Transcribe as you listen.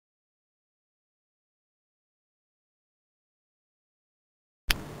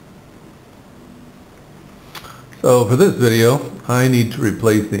So for this video, I need to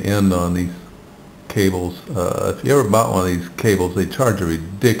replace the end on these cables. If you ever bought one of these cables, they charge a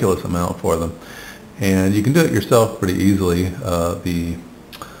ridiculous amount for them. And you can do it yourself pretty easily. The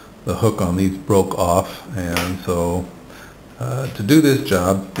hook on these broke off, and so to do this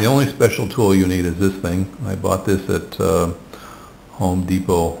job, the only special tool you need is this thing. I bought this at Home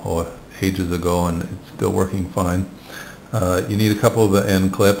Depot ages ago, and it's still working fine. You need a couple of the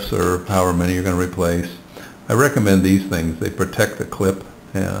end clips, or however many you're going to replace. I recommend these things. They protect the clip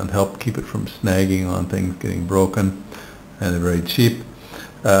and help keep it from snagging on things getting broken, and they're very cheap.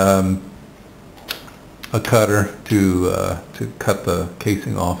 A cutter to cut the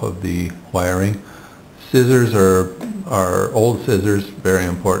casing off of the wiring. Scissors are old scissors, very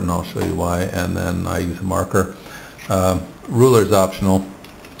important. I'll show you why. And then I use a marker. Ruler is optional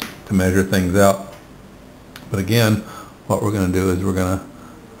to measure things out. But again, what we're going to do is we're going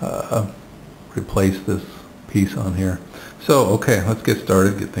to replace this piece on here. So, okay, let's get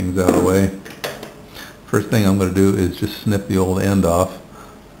started, get things out of the way. First thing I'm going to do is just snip the old end off.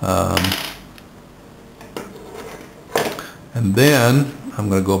 And then I'm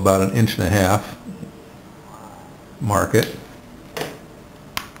going to go about 1.5 inches, mark it.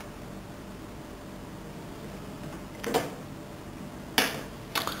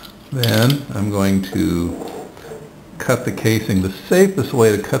 Then I'm going to cut the casing. The safest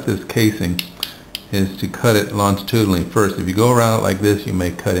way to cut this casing is to cut it longitudinally first. If you go around it like this, you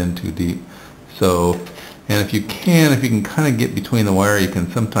may cut in too deep. So, and if you can kind of get between the wire, you can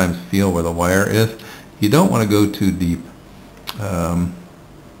sometimes feel where the wire is. You don't want to go too deep. See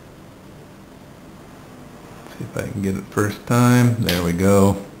if I can get it first time. There we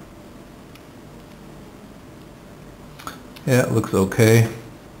go. Yeah, it looks okay.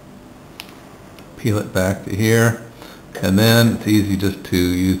 Peel it back to here, and then it's easy just to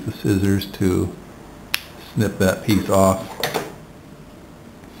use the scissors to snip that piece off.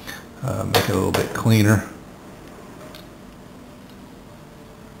 Make it a little bit cleaner.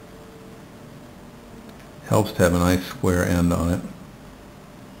 Helps to have a nice square end on it.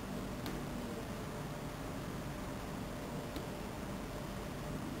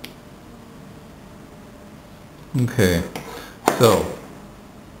 Okay, so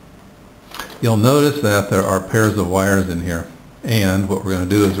you'll notice that there are pairs of wires in here, and what we're going to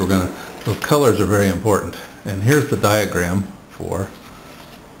do is those colors are very important, and here's the diagram for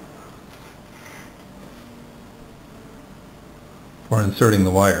inserting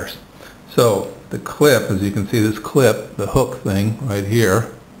the wires. So the clip, as you can see, this clip, the hook thing right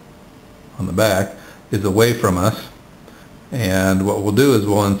here on the back, is away from us, and what we'll do is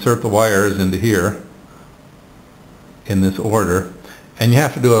we'll insert the wires into here in this order, and you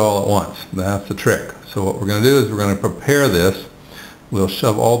have to do it all at once. That's the trick. So what we're going to do is we're going to prepare this. We'll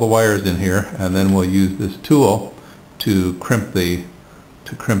shove all the wires in here, and then we'll use this tool to crimp these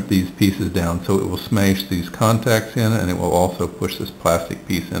pieces down, so it will smash these contacts in, and it will also push this plastic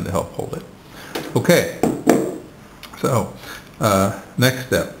piece in to help hold it. Okay, so next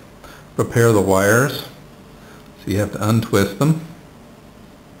step, prepare the wires. So you have to untwist them.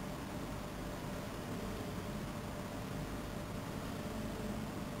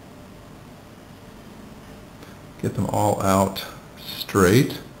 Get them all out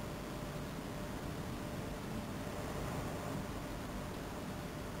straight.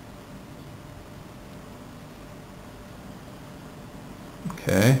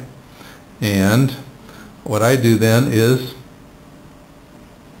 Okay, and what I do then is,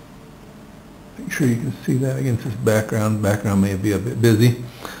 make sure you can see that against this background. Background may be a bit busy,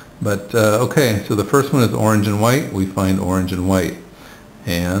 but okay, so the first one is orange and white. We find orange and white,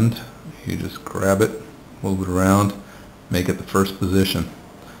 and you just grab it, move it around, make it the first position.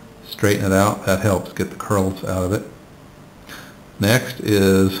 Straighten it out. That helps get the curls out of it. Next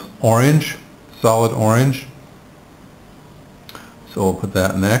is orange, solid orange. So we'll put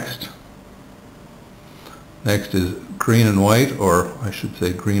that next. Next is green and white, or I should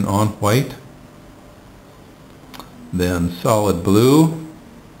say green on white. Then solid blue.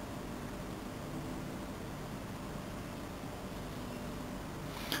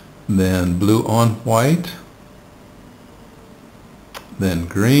 Then blue on white. Then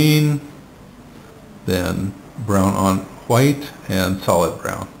green. Then brown on white, and solid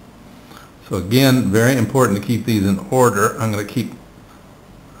brown. So again, very important to keep these in order.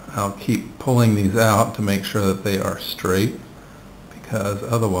 I'll keep pulling these out to make sure that they are straight, because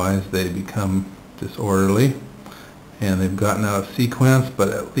otherwise they become disorderly and they've gotten out of sequence, but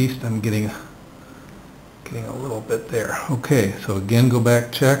at least I'm getting a little bit there. Okay, so again, go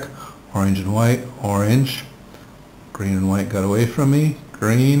back, check. Orange and white, orange. Green and white got away from me.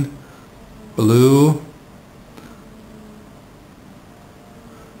 Green, blue,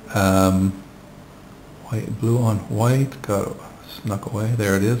 white, blue on white, got it snuck away,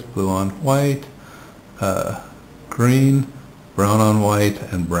 there it is, blue on white, green, brown on white,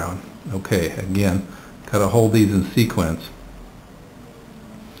 and brown. Okay, again, got to hold these in sequence.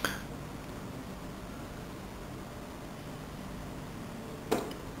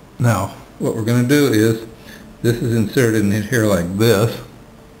 Now, what we're going to do is, this is inserted in here like this,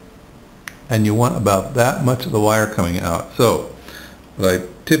 and you want about that much of the wire coming out. So, what I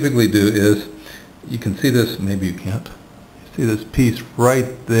typically do is, you can see this, maybe you can't, you see this piece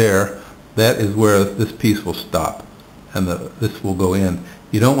right there, that is where this piece will stop, and this will go in.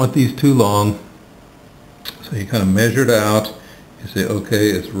 You don't want these too long, so you kind of measure it out, you say, okay,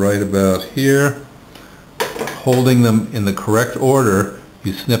 it's right about here. Holding them in the correct order,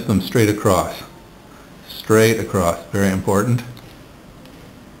 you snip them straight across. Straight across, very important.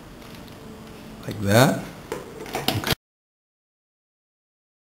 Like that.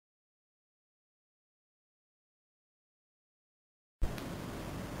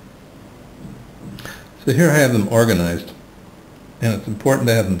 So here I have them organized, and it's important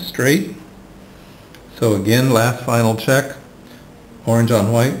to have them straight. So again, last final check, orange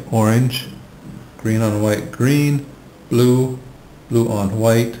on white, orange, green on white, green, blue, blue on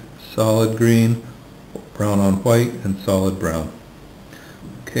white, solid green, brown on white, and solid brown.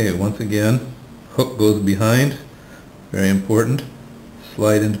 Okay, once again, hook goes behind, very important,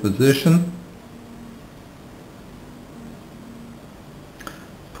 slide into position,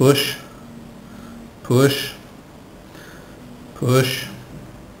 push, push, push,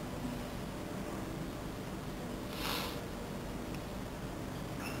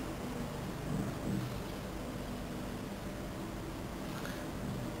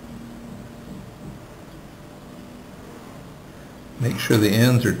 make sure the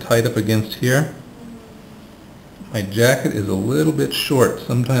ends are tight up against here. My jacket is a little bit short.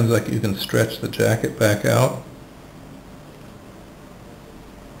 Sometimes you can stretch the jacket back out.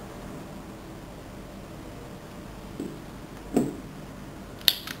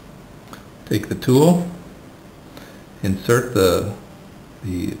 Take the tool, insert the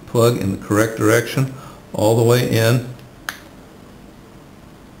plug in the correct direction all the way in.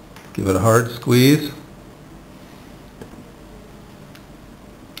 Give it a hard squeeze.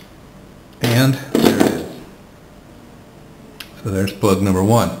 And there it is. So there's plug number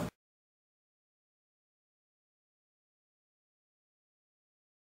one.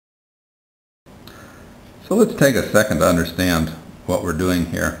 So let's take a second to understand what we're doing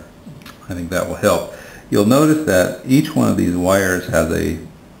here. I think that will help. You'll notice that each one of these wires has a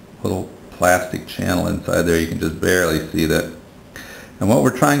little plastic channel inside there. You can just barely see that. And what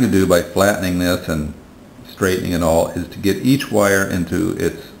we're trying to do by flattening this and straightening it all is to get each wire into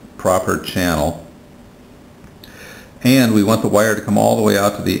its proper channel. And we want the wire to come all the way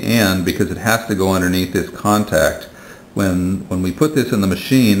out to the end because it has to go underneath this contact. When we put this in the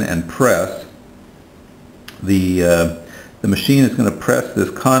machine and press, the machine is going to press this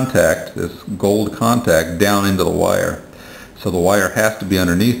contact, this gold contact, down into the wire. So the wire has to be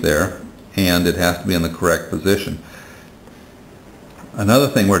underneath there, and it has to be in the correct position. Another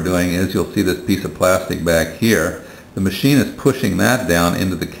thing we're doing is, you'll see this piece of plastic back here. The machine is pushing that down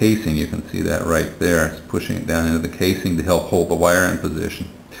into the casing. You can see that right there. It's pushing it down into the casing to help hold the wire in position.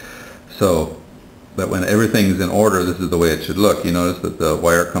 So that when everything's in order, this is the way it should look. You notice that the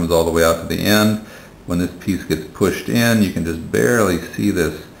wire comes all the way out to the end. When this piece gets pushed in, you can just barely see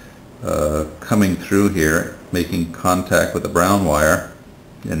this coming through here, making contact with the brown wire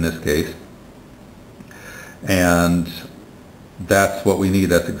in this case. And that's what we need.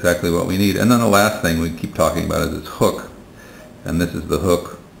 That's exactly what we need. And then the last thing we keep talking about is this hook. And this is the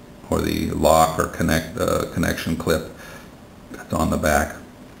hook, or the lock or connection clip that's on the back.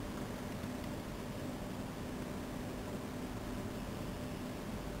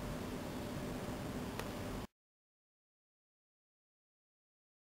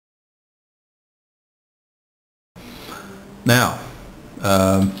 Now,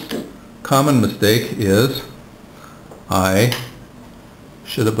 common mistake is I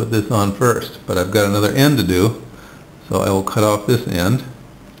should have put this on first, but I've got another end to do, so I will cut off this end,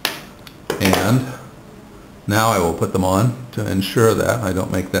 and now I will put them on to ensure that I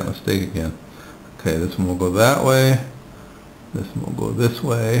don't make that mistake again. Okay, this one will go that way, this one will go this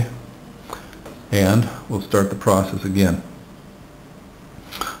way, and we'll start the process again.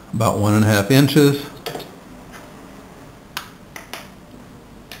 About 1.5 inches.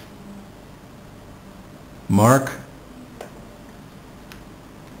 Mark.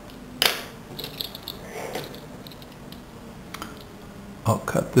 I'll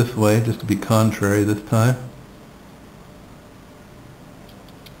cut this way just to be contrary this time.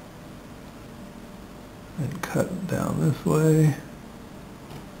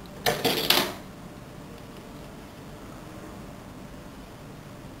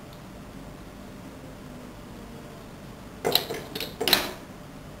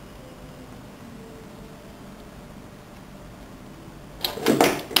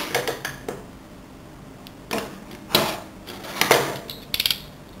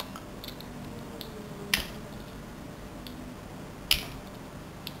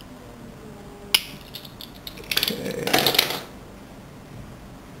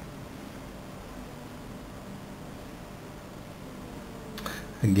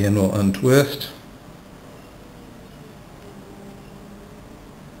 Again, we'll untwist.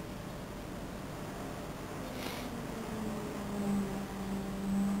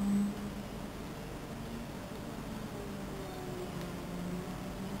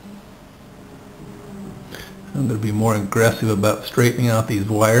 I'm going to be more aggressive about straightening out these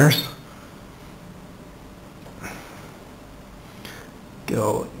wires. Get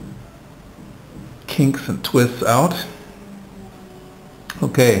all kinks and twists out.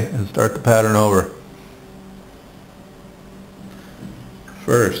 Okay, and start the pattern over.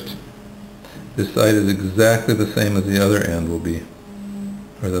 First, this side is exactly the same as the other end will be,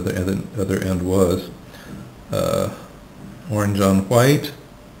 or the other end was. Orange on white,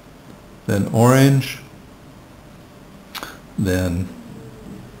 then orange, then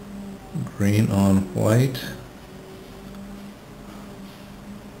green on white,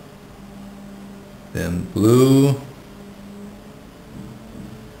 then blue,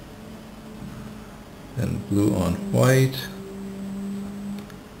 then blue on white,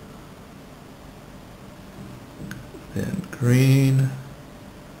 then green,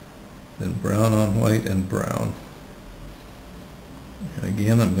 then brown on white, and brown. And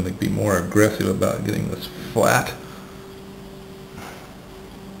again, I'm going to be more aggressive about getting this flat.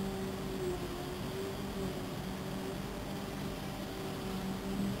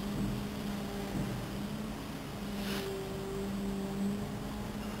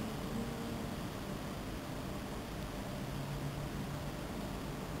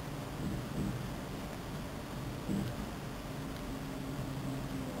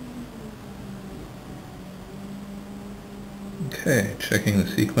 Okay, checking the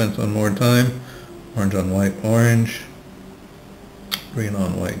sequence one more time. Orange on white, orange. Green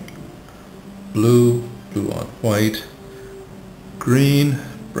on white, blue. Blue on white, green.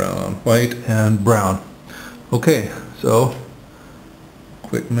 Brown on white, and brown. Okay, so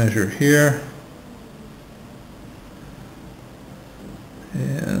quick measure here.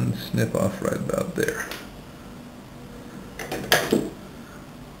 And snip off right about there.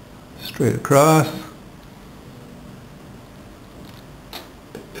 Straight across.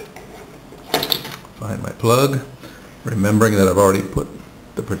 Find my plug, remembering that I've already put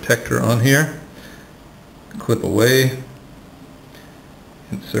the protector on here. Clip away,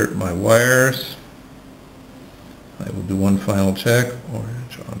 insert my wires. I will do one final check.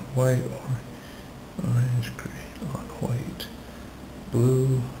 Orange on white, orange, green on white,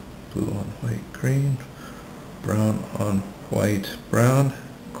 blue, blue on white, green, brown on white, brown.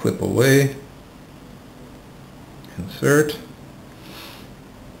 Clip away, insert.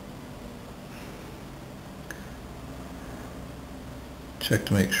 Check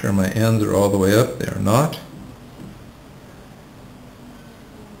to make sure my ends are all the way up. They are not.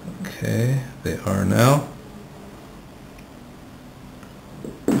 Okay, they are now.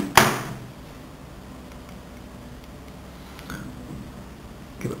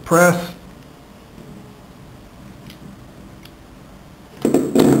 Give it a press.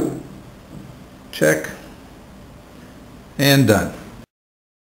 Check. And done.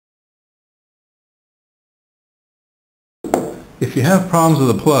 If you have problems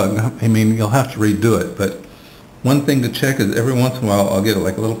with the plug, I mean, you'll have to redo it, but one thing to check is every once in a while I'll get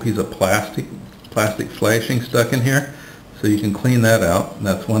like a little piece of plastic flashing stuck in here, so you can clean that out, and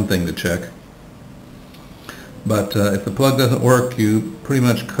that's one thing to check. But if the plug doesn't work, you pretty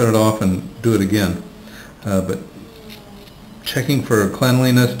much cut it off and do it again. But checking for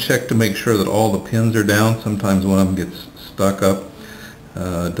cleanliness, check to make sure that all the pins are down. Sometimes one of them gets stuck up,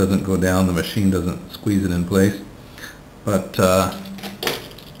 it doesn't go down, the machine doesn't squeeze it in place. But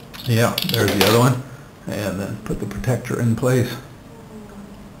yeah, there's the other one, and then put the protector in place.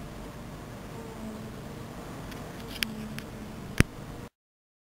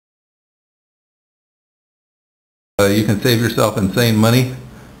 You can save yourself insane money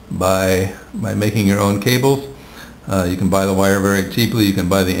by making your own cables. You can buy the wire very cheaply. You can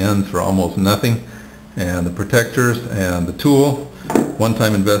buy the ends for almost nothing, and the protectors and the tool,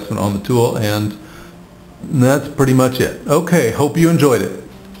 one-time investment on the tool, and that's pretty much it. Okay, hope you enjoyed it.